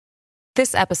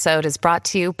This episode is brought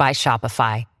to you by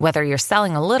Shopify. Whether you're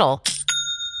selling a little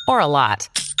or a lot,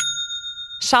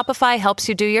 Shopify helps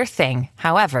you do your thing,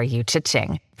 however you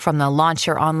cha-ching. From the launch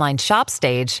your online shop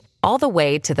stage, all the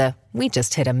way to the we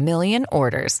just hit 1 million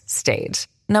orders stage.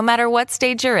 No matter what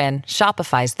stage you're in,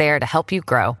 Shopify's there to help you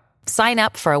grow. Sign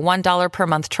up for a $1 per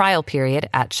month trial period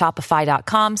at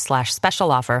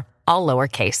shopify.com/special offer, all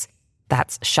lowercase.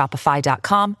 That's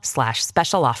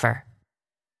shopify.com/special offer.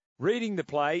 Reading the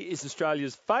Play is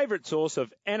Australia's favourite source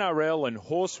of NRL and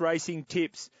horse racing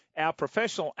tips. Our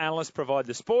professional analysts provide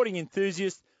the sporting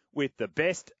enthusiast with the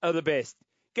best of the best.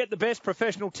 Get the best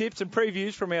professional tips and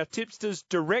previews from our tipsters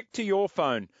direct to your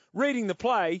phone.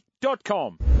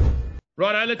 Readingtheplay.com.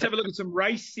 Righto, let's have a look at some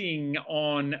racing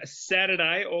on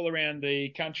Saturday all around the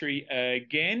country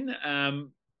again.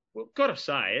 Well, got to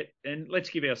say it, and let's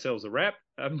give ourselves a wrap.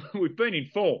 We've been in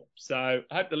form, so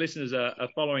I hope the listeners are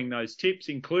following those tips,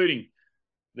 including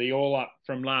the all-up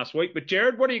from last week. But,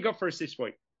 Jared, what do you got for us this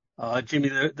week? Jimmy,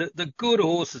 the good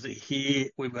horses are here.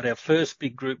 We've got our first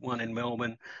big Group 1 in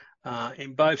Melbourne.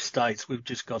 In both states, we've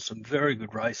just got some very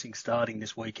good racing starting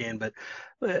this weekend. But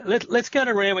let's go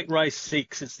to Randwick Race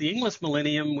 6. It's the Inglis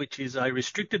Millennium, which is a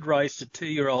restricted race to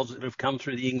 2-year-olds that have come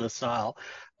through the Inglis sale.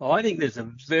 I think there's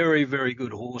a very, very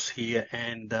good horse here,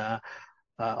 and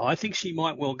I think she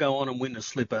might well go on and win the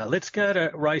slipper. Let's go to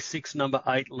Race 6, number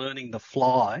 8, Learning the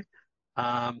Fly.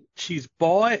 She's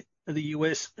by the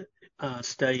US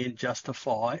stallion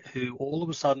Justify, who all of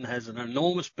a sudden has an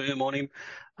enormous boom on him.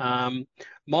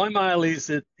 My mail is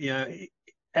that,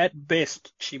 at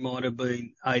best, she might have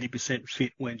been 80%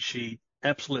 fit when she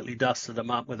absolutely dusted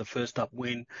them up with a first up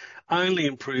win. Only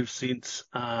improved since.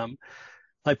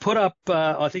 They put up,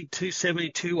 I think,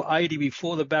 270, 280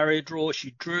 before the barrier draw.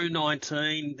 She drew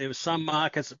 19. There were some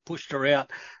markets that pushed her out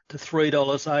to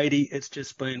 $3.80. It's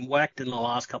just been whacked in the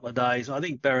last couple of days. I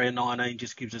think barrier 19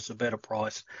 just gives us a better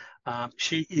price.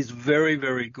 She is very,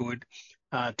 very good.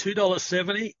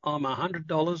 $2.70. I'm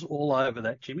 $100 all over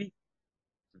that, Jimmy.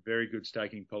 Very good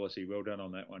staking policy. Well done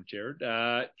on that one, Jared.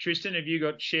 Tristan, have you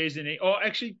got shares in it? Oh,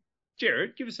 actually,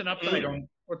 Jared, give us an update on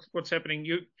what's happening.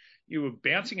 You were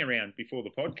bouncing around before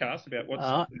the podcast about what's...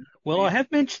 Well, I have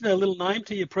mentioned a little name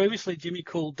to you previously, Jimmy,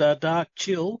 called Dark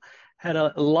Chill. Had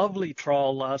a lovely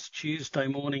trial last Tuesday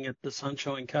morning at the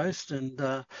Sunshine Coast, and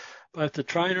both the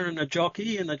trainer and the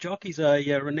jockey's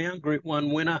a renowned Group 1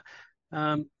 winner,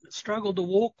 struggled to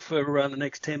walk for the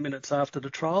next 10 minutes after the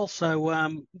trial.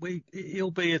 So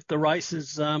he'll be at the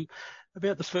races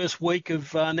about the first week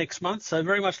of next month. So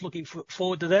very much looking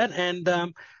forward to that.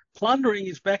 And Plundering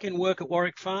is back in work at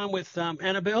Warwick Farm with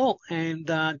Annabelle, and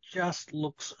just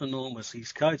looks enormous.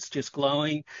 His coat's just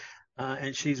glowing,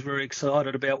 and she's very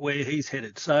excited about where he's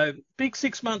headed. So big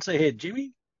 6 months ahead,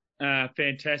 Jimmy.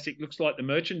 Fantastic. Looks like the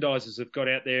merchandisers have got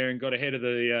out there and got ahead of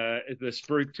the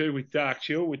spruik too with Dark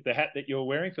Chill, with the hat that you're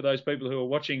wearing. For those people who are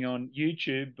watching on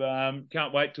YouTube,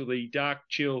 can't wait till the Dark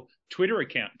Chill Twitter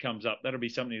account comes up. That'll be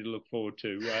something to look forward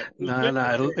to.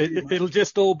 No, it'll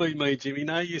just all be me, Jimmy.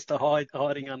 No use to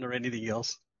hiding under anything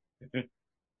else.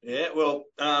 Yeah, well,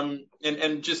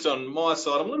 and just on my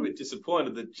side, I'm a little bit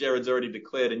disappointed that Jared's already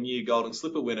declared a new Golden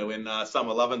Slipper winner when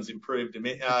Summer Lovin's improved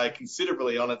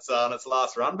considerably on its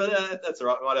last run. But that's all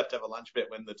right. We might have to have a lunch bet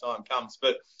when the time comes.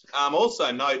 But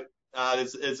also note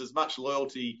there's as much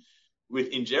loyalty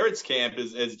in Jared's camp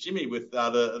as Jimmy with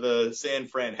the San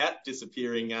Fran hat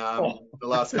disappearing the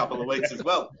last couple of weeks as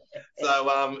well.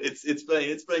 So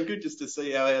it's been good just to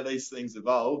see how these things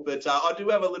evolve. But I do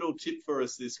have a little tip for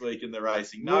us this week in the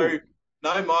racing. No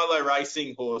Milo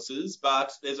Racing horses,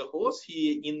 but there's a horse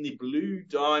here in the Blue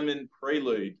Diamond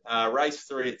Prelude, race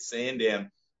 3 at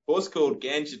Sandown. Horse called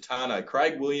Ganjitano.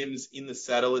 Craig Williams in the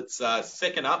saddle. It's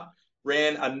second up.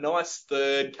 Ran a nice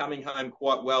third, coming home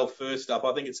quite well first up.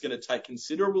 I think it's going to take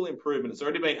considerable improvement. It's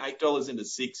already been $8 into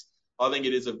 6. I think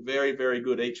it is a very, very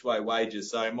good each-way wager.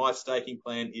 So my staking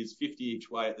plan is 50 each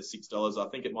way at the $6. I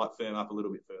think it might firm up a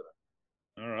little bit further.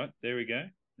 All right, there we go.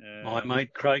 My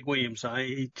mate Craig Williams,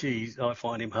 geez, I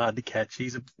find him hard to catch.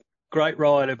 He's a great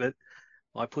rider, but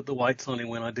I put the weights on him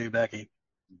when I do back him.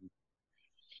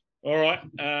 All right,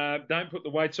 don't put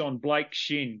the weights on Blake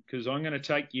Shin, because I'm going to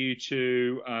take you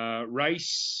to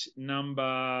race number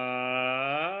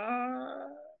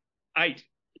 8.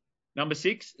 Number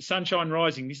 6, Sunshine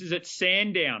Rising. This is at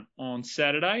Sandown on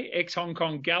Saturday. Ex-Hong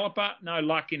Kong galloper, no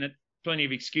luck in it. Plenty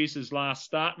of excuses last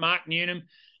start. Mark Newnham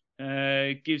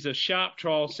gives a sharp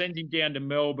trial, sends him down to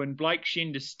Melbourne. Blake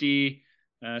Shin to steer,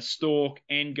 stalk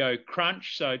and go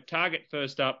crunch. So target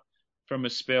first up from a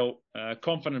spell.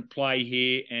 Confident play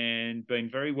here and been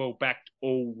very well backed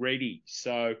already.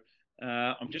 So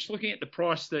I'm just looking at the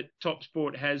price that Top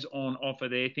Sport has on offer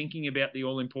there, thinking about the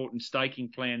all-important staking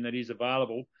plan that is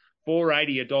available.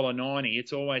 $4.80, $1.90.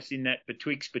 It's always in that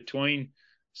between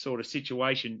sort of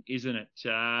situation, isn't it?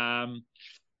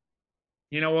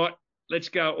 You know what? Let's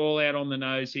go all out on the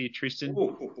nose here, Tristan.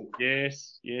 Ooh.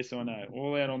 Yes, I know.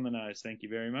 All out on the nose. Thank you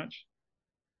very much.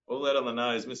 All out on the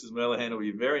nose. Mrs. Merlihan will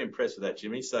be very impressed with that,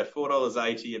 Jimmy. So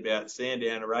 $4.80 about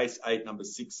Sandown Race 8, number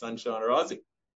 6, Sunshine Rising.